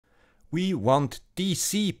We want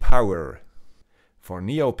DC power for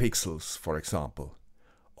Neopixels, for example,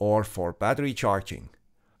 or for battery charging,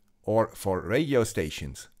 or for radio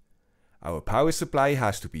stations. Our power supply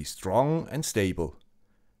has to be strong and stable.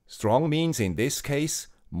 Strong means in this case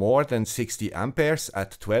more than 60 amperes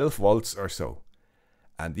at 12 volts or so.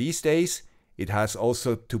 And these days it has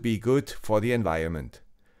also to be good for the environment.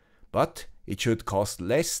 But it should cost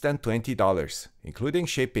less than $20, including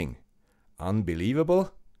shipping.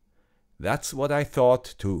 Unbelievable? That's what I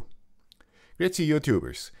thought too. Grüezi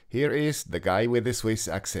YouTubers, here is the guy with the Swiss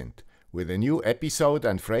accent, with a new episode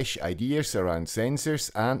and fresh ideas around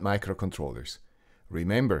sensors and microcontrollers.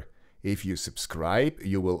 Remember, if you subscribe,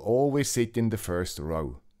 you will always sit in the first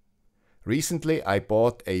row. Recently I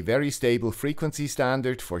bought a very stable frequency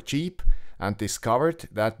standard for cheap and discovered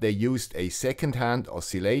that they used a second-hand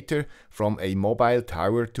oscillator from a mobile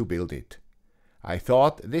tower to build it. I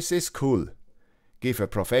thought this is cool. Give a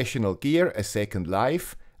professional gear a second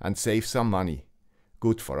life and save some money.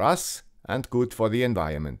 Good for us and good for the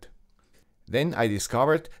environment. Then I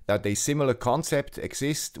discovered that a similar concept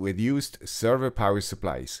exists with used server power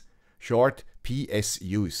supplies, short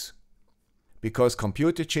PSUs. Because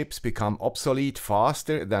computer chips become obsolete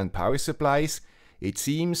faster than power supplies, it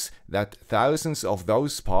seems that thousands of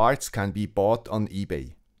those parts can be bought on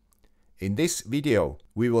eBay. In this video,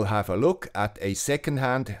 we will have a look at a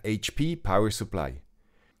second-hand HP power supply.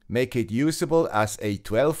 Make it usable as a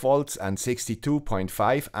 12 volts and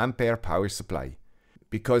 62.5 ampere power supply.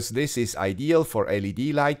 Because this is ideal for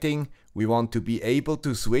LED lighting, we want to be able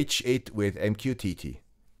to switch it with MQTT.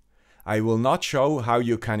 I will not show how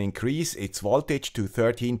you can increase its voltage to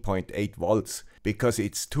 13.8 volts, because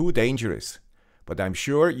it's too dangerous. But I'm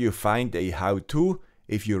sure you find a how-to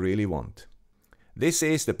if you really want. This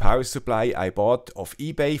is the power supply I bought off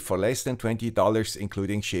eBay for less than $20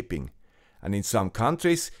 including shipping. And in some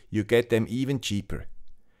countries you get them even cheaper.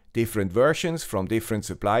 Different versions from different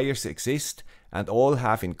suppliers exist and all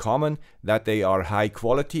have in common that they are high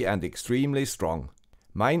quality and extremely strong.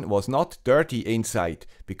 Mine was not dirty inside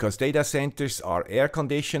because data centers are air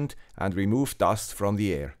conditioned and remove dust from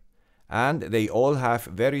the air. And they all have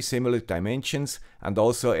very similar dimensions and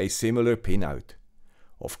also a similar pinout.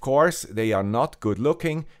 Of course, they are not good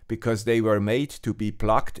looking because they were made to be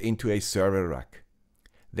plugged into a server rack.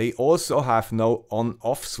 They also have no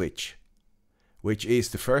on-off switch, which is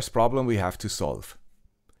the first problem we have to solve.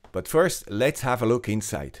 But first, let's have a look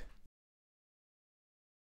inside.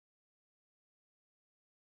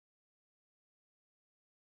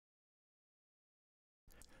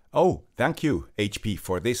 Oh, thank you, HP,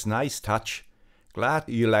 for this nice touch. Glad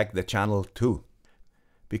you like the channel too.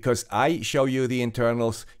 Because I show you the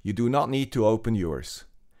internals, you do not need to open yours.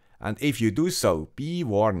 And if you do so, be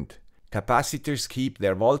warned. Capacitors keep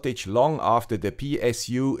their voltage long after the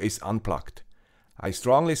PSU is unplugged. I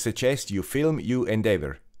strongly suggest you film your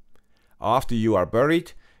endeavor. After you are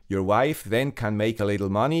buried, your wife then can make a little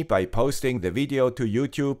money by posting the video to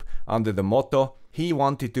YouTube under the motto, "He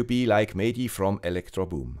wanted to be like Mehdi from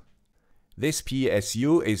Electroboom." This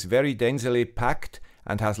PSU is very densely packed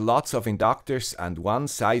and has lots of inductors and one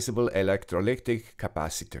sizable electrolytic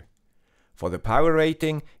capacitor. For the power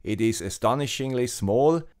rating, it is astonishingly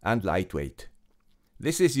small and lightweight.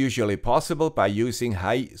 This is usually possible by using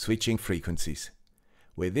high switching frequencies.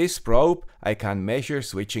 With this probe, I can measure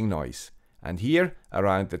switching noise. And here,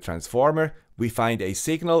 around the transformer, we find a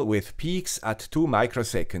signal with peaks at 2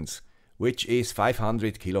 microseconds, which is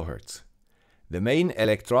 500 kHz. The main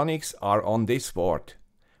electronics are on this board,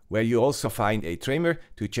 where you also find a trimmer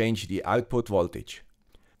to change the output voltage.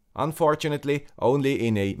 Unfortunately, only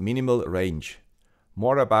in a minimal range.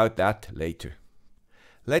 More about that later.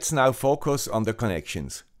 Let's now focus on the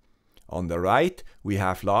connections. On the right, we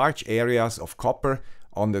have large areas of copper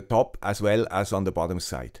on the top as well as on the bottom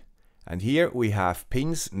side. And here we have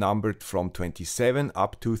pins numbered from 27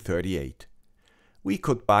 up to 38. We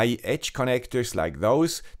could buy edge connectors like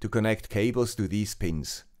those to connect cables to these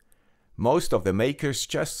pins. Most of the makers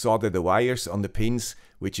just solder the wires on the pins,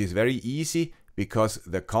 which is very easy because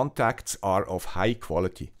the contacts are of high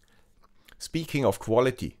quality. Speaking of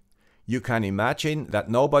quality, you can imagine that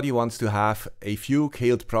nobody wants to have a few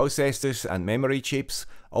killed processors and memory chips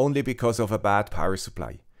only because of a bad power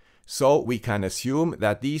supply. So we can assume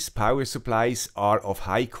that these power supplies are of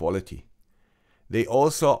high quality. They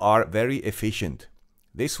also are very efficient.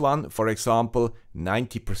 This one, for example,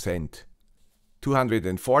 90%.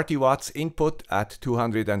 240 watts input at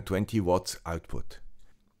 220 watts output.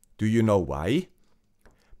 Do you know why?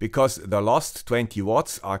 Because the lost 20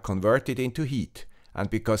 watts are converted into heat, and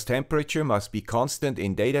because temperature must be constant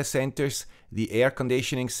in data centers, the air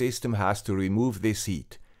conditioning system has to remove this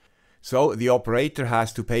heat. So the operator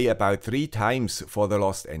has to pay about 3 times for the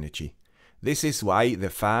lost energy. This is why the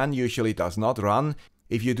fan usually does not run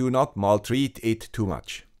if you do not maltreat it too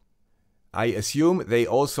much. I assume they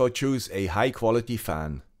also choose a high quality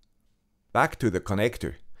fan. Back to the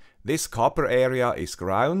connector. This copper area is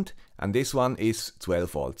ground and this one is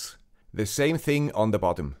 12 volts. The same thing on the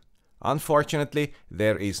bottom. Unfortunately,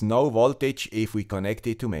 there is no voltage if we connect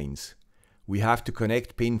it to mains. We have to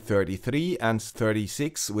connect pin 33 and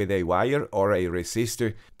 36 with a wire or a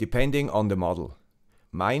resistor depending on the model.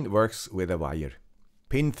 Mine works with a wire.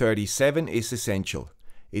 Pin 37 is essential.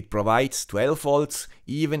 It provides 12 volts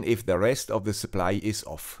even if the rest of the supply is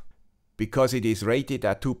off. Because it is rated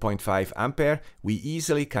at 2.5 ampere, we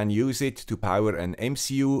easily can use it to power an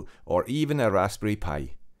MCU or even a Raspberry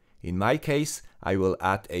Pi. In my case, I will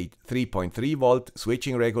add a 3.3 volt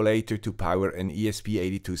switching regulator to power an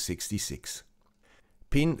ESP8266.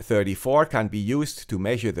 Pin 34 can be used to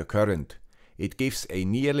measure the current. It gives a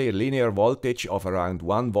nearly linear voltage of around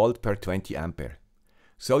 1 volt per 20 ampere.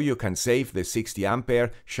 So you can save the 60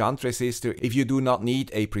 ampere shunt resistor if you do not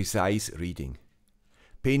need a precise reading.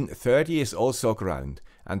 Pin 30 is also ground,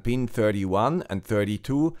 and pin 31 and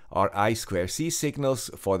 32 are I2C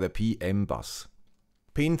signals for the PM bus.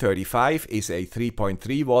 Pin 35 is a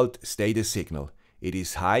 3.3 volt status signal. It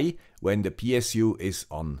is high when the PSU is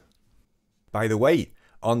on. By the way,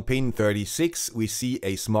 on pin 36 we see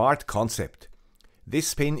a smart concept.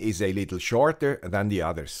 This pin is a little shorter than the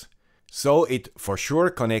others. So it for sure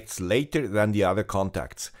connects later than the other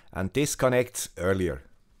contacts and disconnects earlier.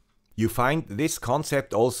 You find this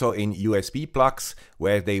concept also in USB plugs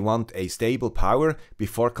where they want a stable power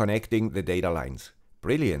before connecting the data lines.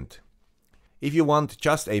 Brilliant! If you want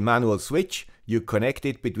just a manual switch, you connect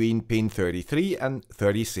it between pin 33 and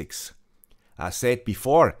 36. As said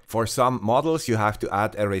before, for some models you have to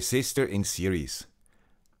add a resistor in series.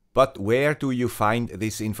 But where do you find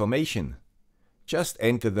this information? Just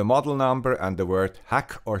enter the model number and the word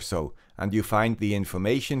hack or so, and you find the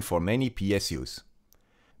information for many PSUs.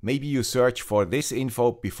 Maybe you search for this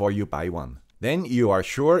info before you buy one. Then you are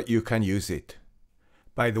sure you can use it.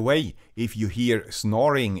 By the way, if you hear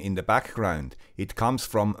snoring in the background, it comes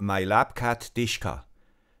from my lab cat Dishka.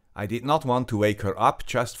 I did not want to wake her up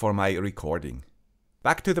just for my recording.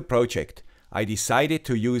 Back to the project. I decided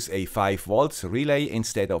to use a 5 volts relay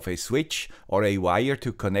instead of a switch or a wire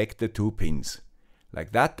to connect the 2 pins.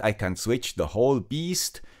 Like that I can switch the whole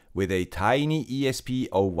beast with a tiny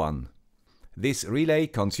ESP01. This relay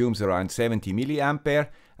consumes around 70 mA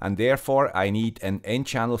and therefore I need an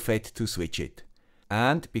N-channel FET to switch it.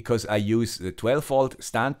 And because I use the 12 volt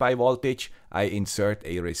standby voltage, I insert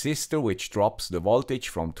a resistor which drops the voltage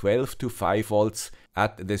from 12 to 5 volts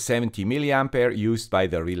at the 70 mA used by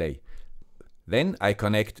the relay. Then I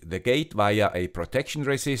connect the gate via a protection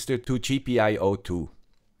resistor to GPIO2.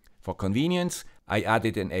 For convenience, I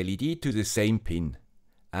added an LED to the same pin.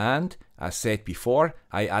 And, as said before,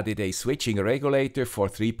 I added a switching regulator for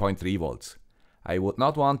 3.3 volts. I would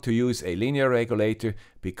not want to use a linear regulator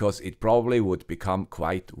because it probably would become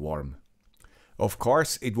quite warm. Of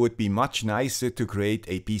course, it would be much nicer to create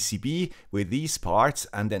a PCB with these parts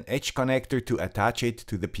and an edge connector to attach it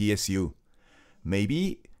to the PSU.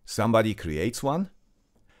 Maybe somebody creates one?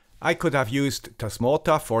 I could have used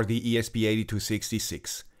Tasmota for the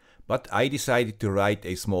ESP8266. But I decided to write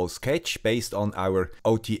a small sketch based on our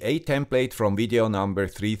OTA template from video number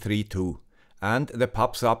 332 and the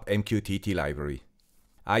PubSub MQTT library.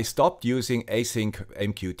 I stopped using async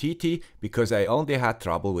MQTT because I only had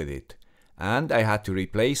trouble with it. And I had to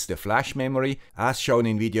replace the flash memory as shown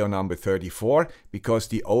in video number 34 because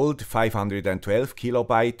the old 512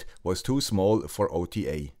 kilobyte was too small for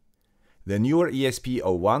OTA. The newer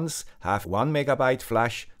ESP01s have 1 megabyte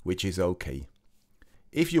flash, which is okay.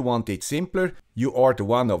 If you want it simpler, you order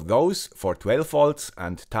one of those for 12 volts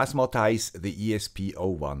and Tasmotize the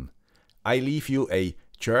ESP01. I leave you a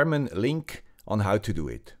German link on how to do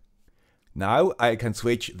it. Now I can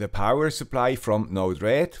switch the power supply from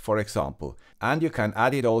Node-RED, for example, and you can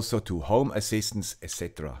add it also to Home Assistants,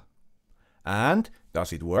 etc. And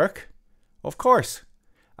does it work? Of course!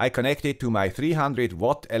 I connect it to my 300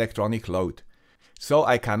 watt electronic load, so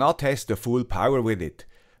I cannot test the full power with it.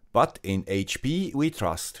 But in HP we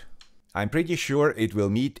trust. I'm pretty sure it will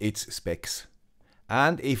meet its specs.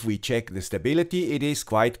 And if we check the stability, it is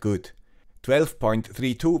quite good.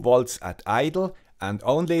 12.32 volts at idle and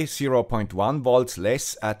only 0.1 volts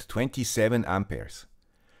less at 27 amperes.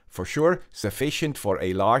 For sure sufficient for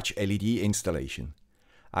a large LED installation.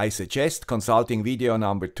 I suggest consulting video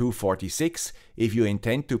number 246 if you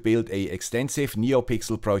intend to build an extensive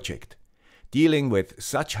Neopixel project. Dealing with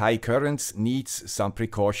such high currents needs some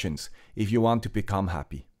precautions if you want to become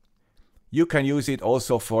happy. You can use it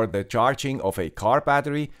also for the charging of a car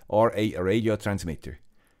battery or a radio transmitter.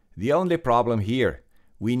 The only problem here,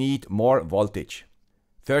 we need more voltage.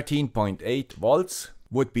 13.8 volts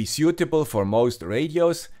would be suitable for most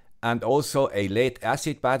radios, and also a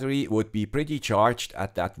lead-acid battery would be pretty charged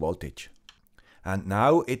at that voltage. And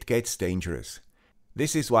now it gets dangerous.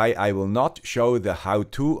 This is why I will not show the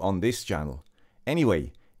how-to on this channel.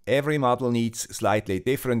 Anyway, every model needs slightly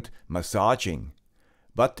different massaging.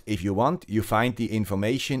 But if you want, you find the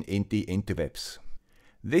information in the interwebs.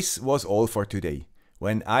 This was all for today.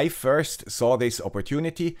 When I first saw this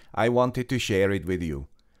opportunity, I wanted to share it with you.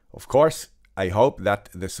 Of course, I hope that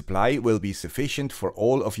the supply will be sufficient for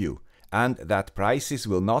all of you, and that prices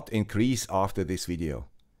will not increase after this video.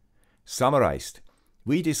 Summarized,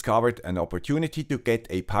 we discovered an opportunity to get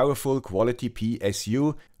a powerful quality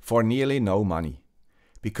PSU for nearly no money.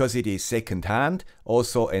 Because it is second-hand,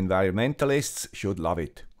 also environmentalists should love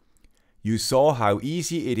it. You saw how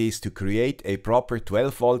easy it is to create a proper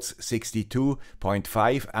 12 volts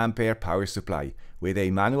 62.5 ampere power supply with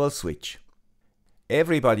a manual switch.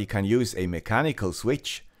 Everybody can use a mechanical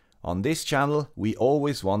switch. On this channel we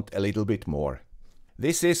always want a little bit more.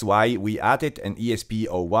 This is why we added an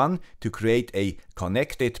ESP01 to create a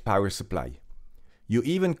connected power supply. You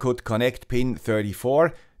even could connect pin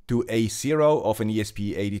 34 to A0 of an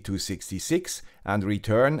ESP8266 and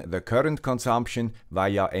return the current consumption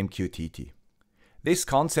via MQTT. This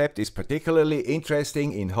concept is particularly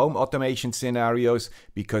interesting in home automation scenarios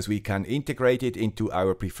because we can integrate it into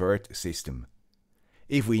our preferred system.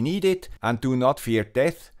 If we need it and do not fear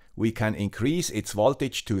death, we can increase its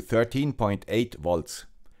voltage to 13.8 volts.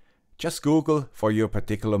 Just Google for your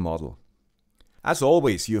particular model. As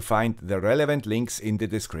always, you find the relevant links in the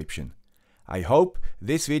description. I hope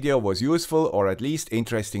this video was useful or at least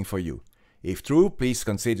interesting for you. If true, please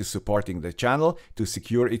consider supporting the channel to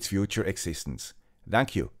secure its future existence.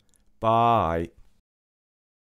 Thank you. Bye.